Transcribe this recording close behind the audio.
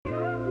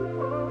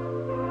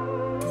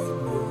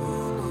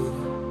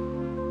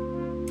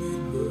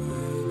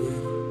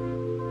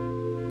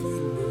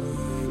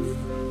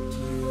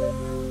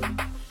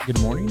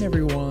Good morning,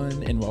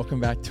 everyone, and welcome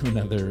back to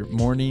another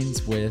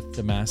Mornings with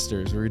the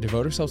Masters, where we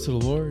devote ourselves to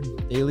the Lord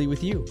daily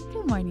with you.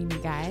 Good morning, you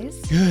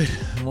guys. Good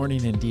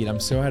morning indeed.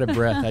 I'm so out of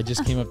breath. I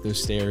just came up those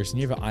stairs,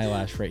 and you have an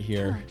eyelash right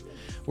here.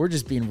 We're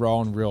just being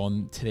raw and real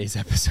in today's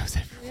episodes,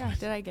 everyone. Yeah,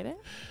 did I get it?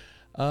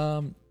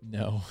 No.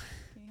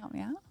 Can you help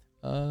me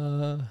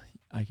out?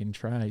 I can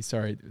try.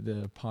 Sorry,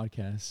 the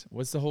podcast.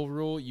 What's the whole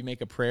rule? You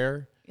make a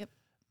prayer? Yep.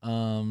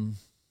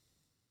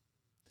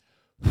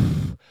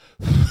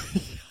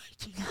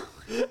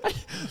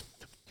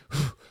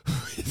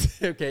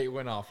 Okay, it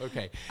went off.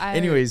 Okay.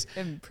 Anyways,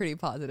 I'm pretty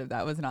positive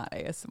that was not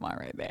ASMR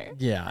right there.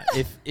 Yeah.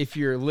 If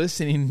you're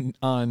listening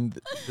on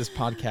this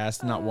podcast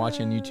and not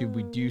watching on YouTube,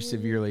 we do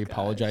severely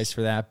apologize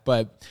for that.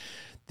 But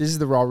this is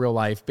the raw real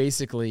life.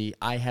 Basically,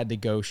 I had to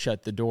go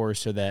shut the door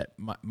so that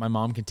my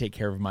mom can take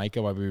care of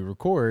Micah while we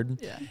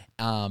record. Yeah.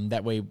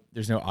 That way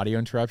there's no audio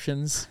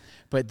interruptions.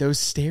 But those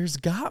stairs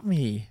got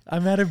me.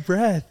 I'm out of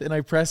breath. And I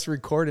pressed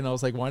record and I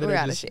was like, why did We're I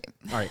out just... of shape.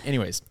 All right.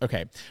 Anyways.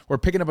 Okay. We're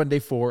picking up on day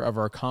 4 of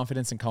our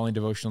Confidence and Calling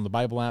devotion on the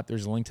Bible app.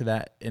 There's a link to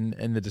that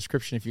in the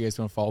description if you guys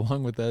want to follow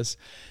along with us.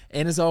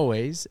 And as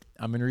always,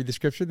 I'm going to read the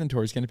scripture, then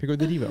Tori's going to pick up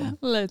the Devo.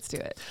 Let's do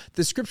it.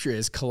 The scripture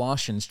is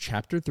Colossians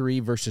chapter 3,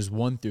 verses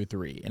 1 through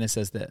 3. And it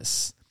says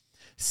this: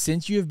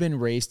 Since you have been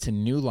raised to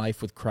new life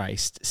with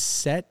Christ,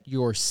 set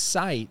your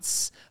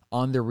sights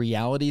on the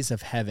realities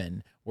of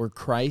heaven, where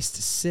Christ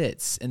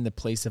sits in the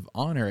place of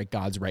honor at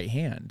God's right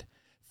hand.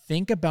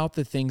 Think about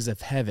the things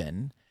of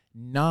heaven,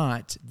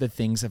 not the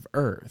things of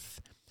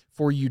earth.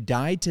 For you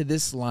died to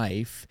this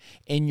life,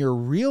 and your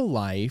real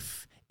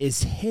life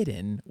is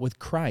hidden with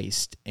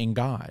Christ in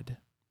God.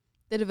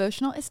 The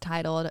devotional is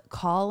titled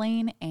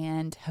Calling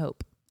and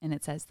Hope, and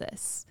it says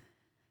this: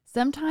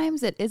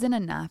 Sometimes it isn't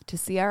enough to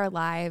see our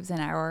lives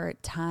in our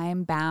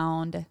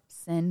time-bound,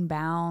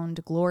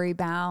 sin-bound,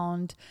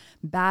 glory-bound,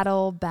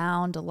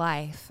 battle-bound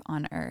life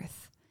on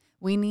earth.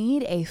 We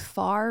need a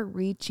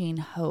far-reaching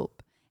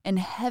hope and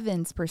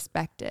heaven's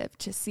perspective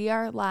to see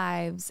our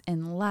lives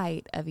in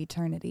light of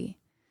eternity.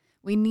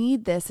 We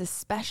need this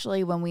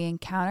especially when we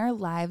encounter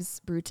life's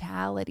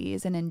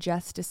brutalities and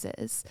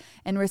injustices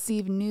and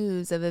receive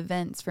news of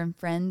events from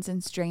friends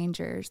and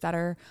strangers that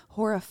are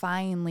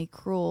horrifyingly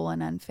cruel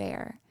and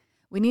unfair.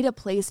 We need a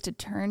place to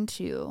turn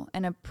to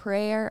and a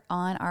prayer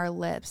on our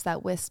lips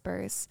that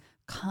whispers,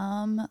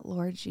 "Come,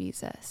 Lord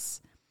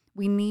Jesus."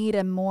 We need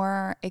a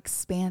more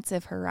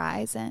expansive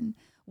horizon,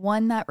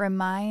 one that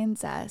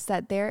reminds us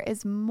that there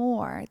is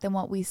more than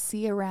what we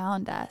see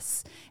around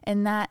us,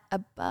 and that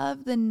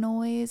above the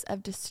noise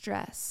of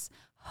distress,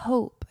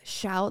 hope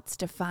shouts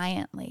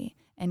defiantly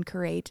and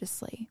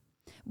courageously.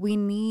 We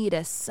need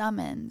a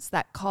summons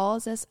that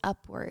calls us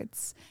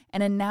upwards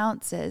and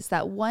announces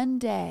that one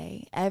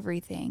day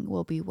everything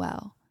will be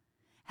well.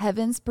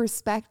 Heaven's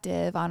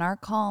perspective on our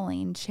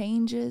calling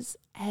changes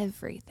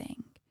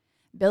everything.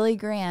 Billy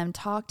Graham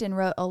talked and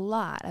wrote a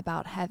lot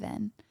about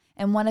heaven,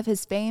 and one of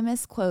his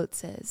famous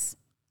quotes is,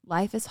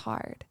 "Life is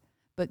hard,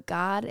 but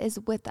God is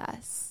with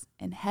us,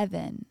 and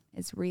heaven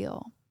is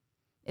real."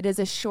 It is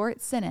a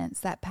short sentence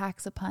that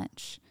packs a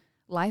punch.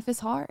 Life is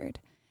hard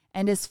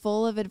and is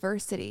full of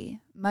adversity,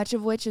 much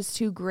of which is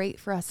too great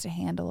for us to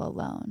handle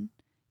alone.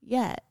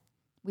 Yet,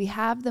 we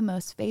have the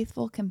most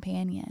faithful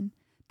companion.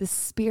 The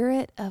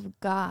Spirit of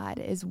God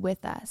is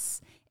with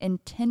us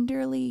and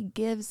tenderly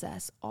gives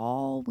us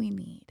all we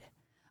need.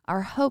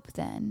 Our hope,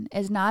 then,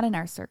 is not in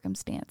our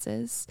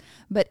circumstances,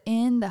 but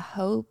in the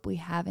hope we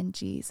have in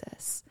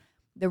Jesus.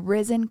 The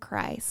risen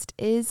Christ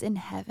is in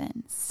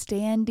heaven,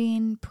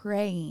 standing,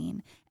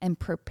 praying, and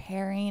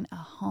preparing a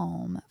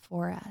home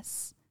for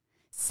us.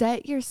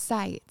 Set your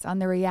sights on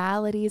the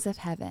realities of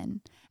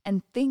heaven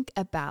and think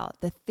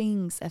about the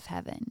things of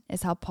heaven,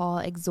 is how Paul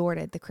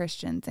exhorted the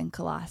Christians in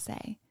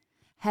Colossae.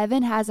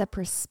 Heaven has a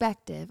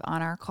perspective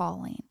on our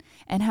calling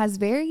and has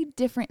very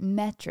different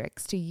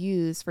metrics to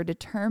use for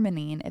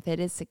determining if it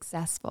is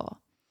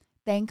successful.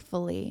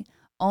 Thankfully,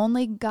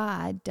 only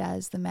God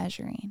does the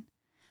measuring.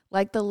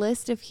 Like the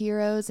list of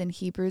heroes in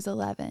Hebrews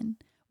 11,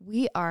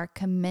 we are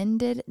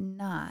commended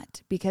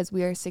not because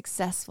we are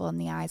successful in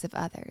the eyes of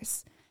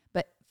others,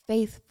 but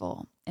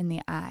faithful in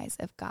the eyes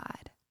of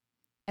God.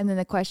 And then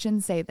the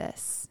questions say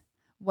this: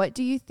 what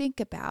do you think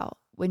about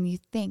when you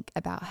think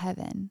about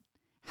heaven?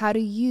 How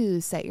do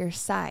you set your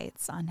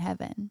sights on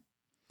heaven?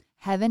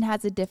 Heaven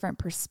has a different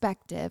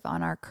perspective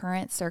on our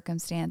current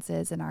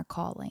circumstances and our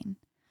calling.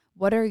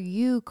 What are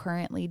you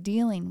currently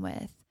dealing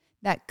with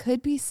that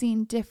could be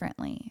seen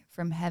differently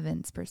from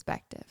heaven's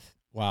perspective?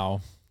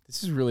 Wow.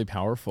 This is really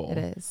powerful.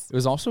 It is. It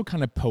was also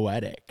kind of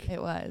poetic.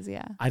 It was,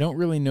 yeah. I don't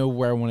really know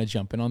where I want to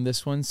jump in on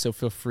this one, so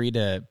feel free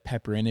to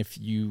pepper in if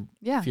you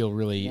feel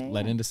really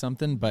led into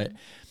something. But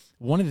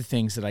one of the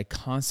things that I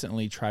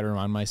constantly try to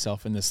remind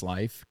myself in this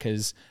life,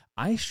 because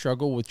I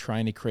struggle with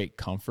trying to create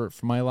comfort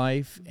for my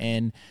life.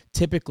 And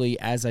typically,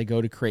 as I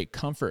go to create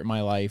comfort in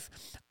my life,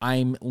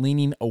 I'm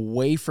leaning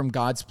away from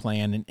God's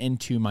plan and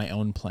into my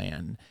own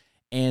plan.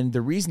 And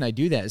the reason I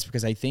do that is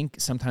because I think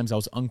sometimes I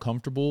was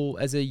uncomfortable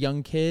as a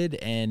young kid.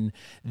 And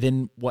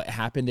then what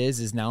happened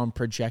is now I'm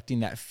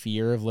projecting that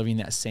fear of living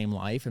that same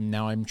life. And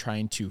now I'm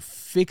trying to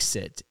fix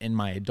it in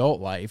my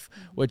adult life,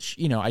 which,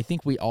 I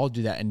think we all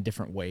do that in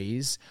different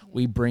ways.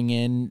 We bring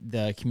in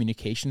the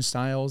communication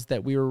styles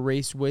that we were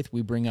raised with.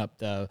 We bring up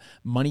the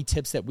money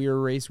tips that we were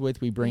raised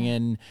with. We bring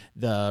in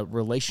the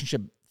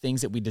relationship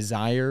things that we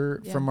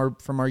desire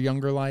from our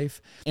younger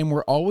life. And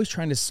we're always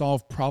trying to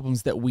solve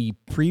problems that we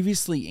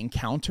previously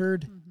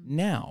encountered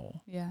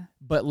now. Yeah.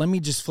 But let me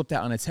just flip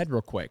that on its head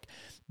real quick.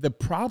 The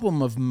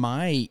problem of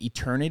my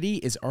eternity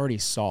is already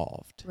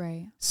solved.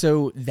 Right.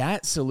 So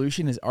that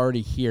solution is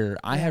already here.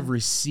 I have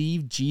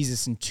received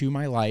Jesus into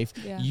my life.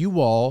 Yeah.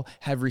 You all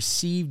have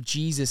received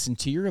Jesus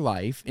into your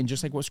life. And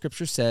just like what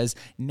scripture says,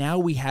 now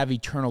we have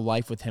eternal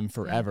life with him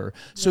forever.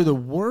 So the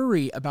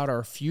worry about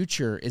our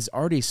future is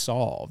already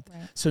solved.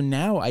 Right. So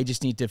now I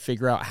just need to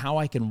figure out how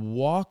I can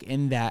walk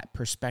in that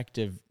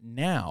perspective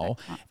now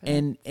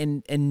and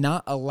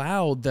not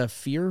allow the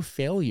fear of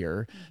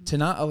failure, to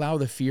not allow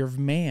the fear of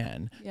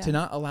man, to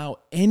not allow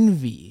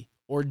envy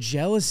or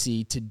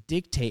jealousy to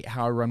dictate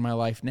how I run my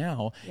life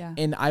now. Yeah.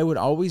 And I would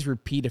always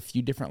repeat a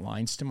few different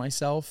lines to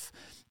myself,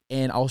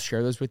 and I'll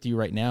share those with you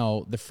right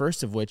now. The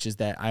first of which is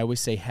that I always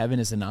say heaven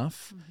is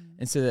enough.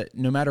 And so that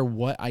no matter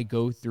what I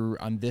go through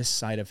on this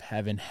side of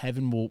heaven,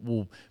 heaven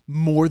will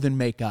more than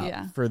make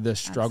up for the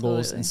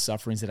struggles and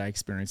sufferings that I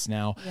experience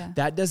now. Yeah.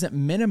 That doesn't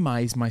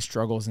minimize my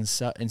struggles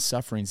and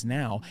sufferings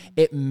now.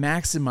 It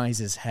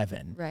maximizes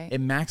heaven. Right.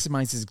 It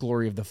maximizes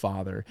glory of the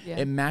Father. Yeah.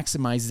 It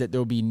maximizes that there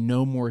will be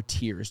no more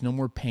tears, no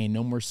more pain,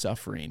 no more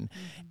suffering.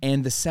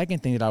 And the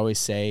second thing that I always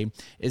say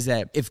is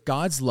that if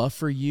God's love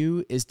for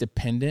you is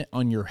dependent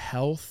on your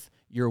health,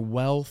 your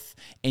wealth,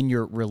 and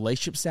your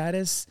relationship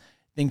status,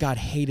 then God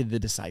hated the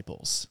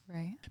disciples.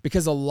 Right.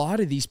 Because a lot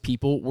of these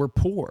people were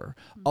poor.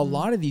 A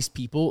lot of these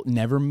people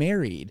never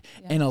married.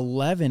 And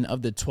 11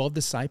 of the 12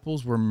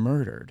 disciples were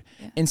murdered.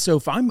 And so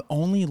if I'm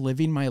only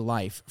living my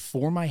life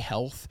for my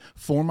health,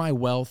 for my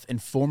wealth,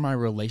 and for my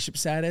relationship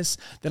status,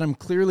 then I'm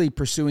clearly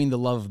pursuing the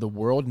love of the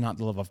world, not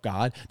the love of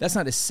God. That's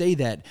not to say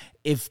that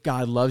if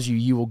God loves you,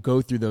 you will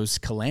go through those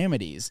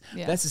calamities.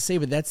 That's to say,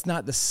 but that's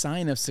not the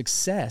sign of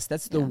success.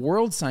 That's the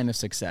world's sign of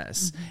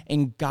success.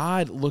 And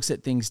God looks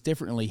at things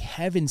differently.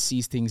 Heaven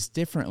sees things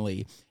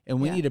differently. And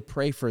we need to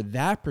pray for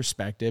that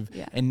perspective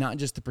and not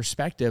just the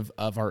perspective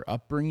of our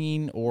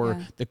upbringing or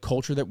the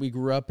culture that we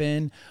grew up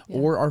in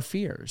or our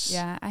fears.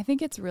 Yeah, I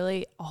think it's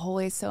really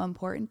always so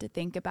important to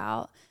think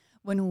about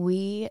when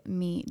we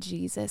meet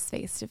Jesus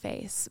face to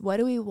face. What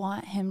do we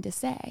want him to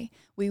say?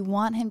 We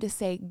want him to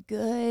say,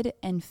 good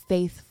and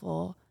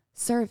faithful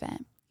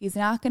servant. He's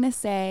not going to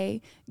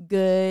say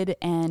good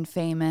and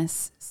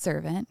famous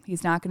servant.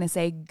 He's not going to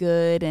say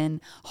good and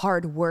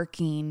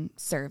hardworking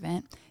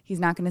servant. He's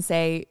not going to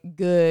say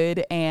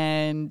good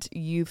and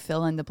you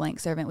fill in the blank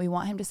servant. We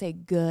want him to say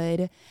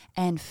good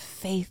and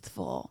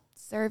faithful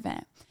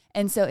servant.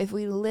 And so if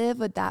we live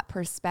with that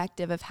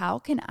perspective of how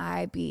can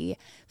I be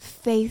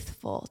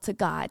faithful to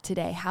God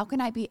today? How can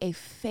I be a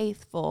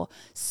faithful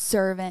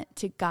servant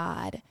to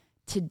God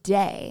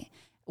today?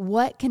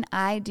 What can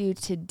I do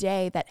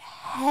today that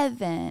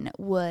heaven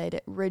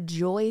would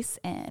rejoice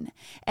in?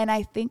 And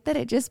I think that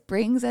it just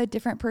brings a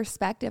different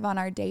perspective on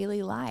our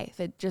daily life.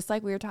 It, just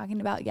like we were talking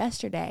about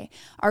yesterday,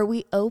 are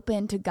we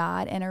open to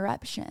God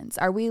interruptions?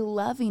 Are we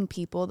loving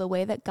people the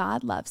way that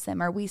God loves them?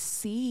 Are we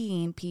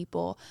seeing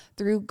people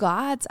through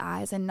God's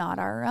eyes and not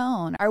our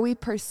own? Are we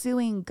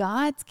pursuing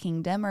God's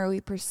kingdom or are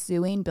we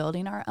pursuing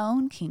building our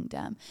own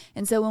kingdom?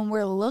 And so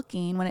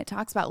when it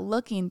talks about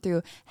looking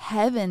through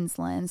heaven's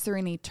lens, through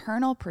an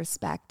eternal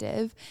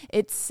perspective,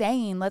 it's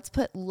saying let's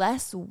put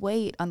less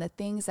weight on the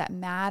things that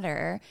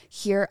matter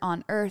here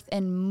on earth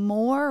and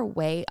more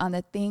weight on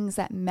the things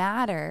that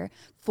matter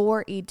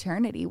for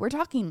eternity. We're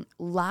talking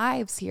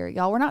lives here,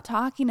 y'all. We're not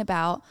talking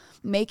about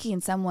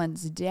making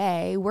someone's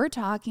day. We're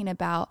talking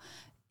about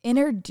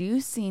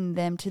introducing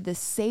them to the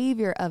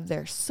Savior of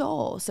their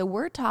soul. So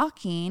we're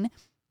talking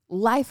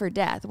life or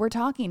death. We're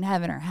talking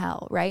heaven or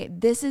hell, right?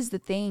 This is the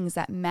things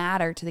that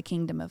matter to the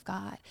kingdom of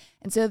God.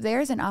 And so if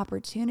there's an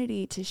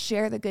opportunity to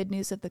share the good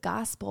news of the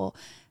gospel,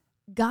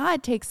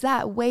 God takes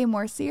that way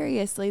more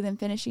seriously than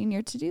finishing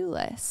your to-do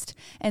list.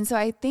 And so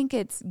I think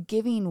it's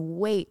giving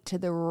weight to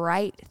the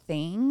right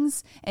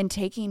things and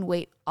taking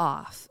weight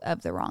off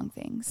of the wrong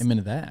things. Amen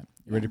to that.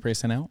 You ready to pray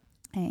us out?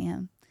 I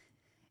am.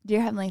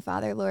 Dear Heavenly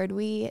Father, Lord,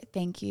 we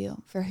thank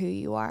you for who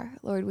you are.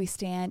 Lord, we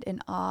stand in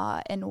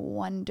awe and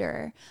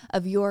wonder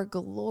of your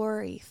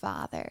glory,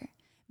 Father,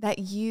 that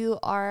you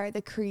are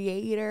the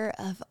creator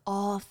of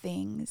all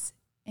things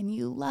and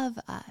you love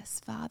us,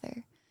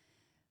 Father.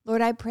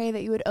 Lord, I pray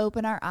that you would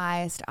open our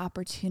eyes to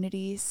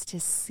opportunities to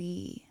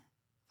see.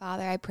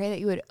 Father, I pray that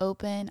you would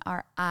open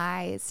our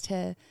eyes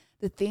to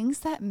the things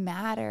that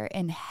matter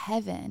in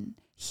heaven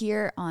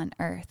here on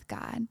earth,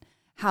 God.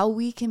 How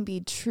we can be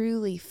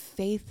truly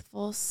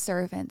faithful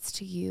servants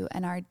to you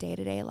in our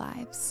day-to-day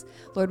lives.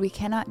 Lord, we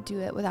cannot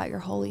do it without your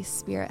Holy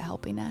Spirit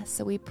helping us.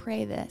 So we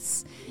pray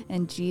this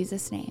in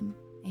Jesus' name.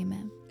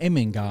 Amen.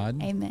 Amen,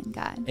 God. Amen,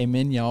 God.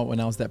 Amen, y'all. Well,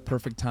 now's that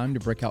perfect time to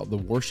break out the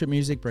worship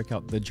music, break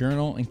out the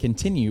journal, and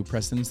continue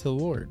pressing into the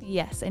Lord.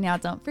 Yes. And y'all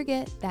don't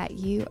forget that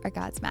you are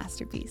God's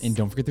masterpiece. And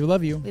don't forget that we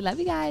love you. We love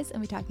you guys,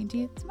 and we're talking to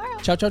you tomorrow.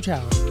 Ciao, ciao,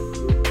 ciao.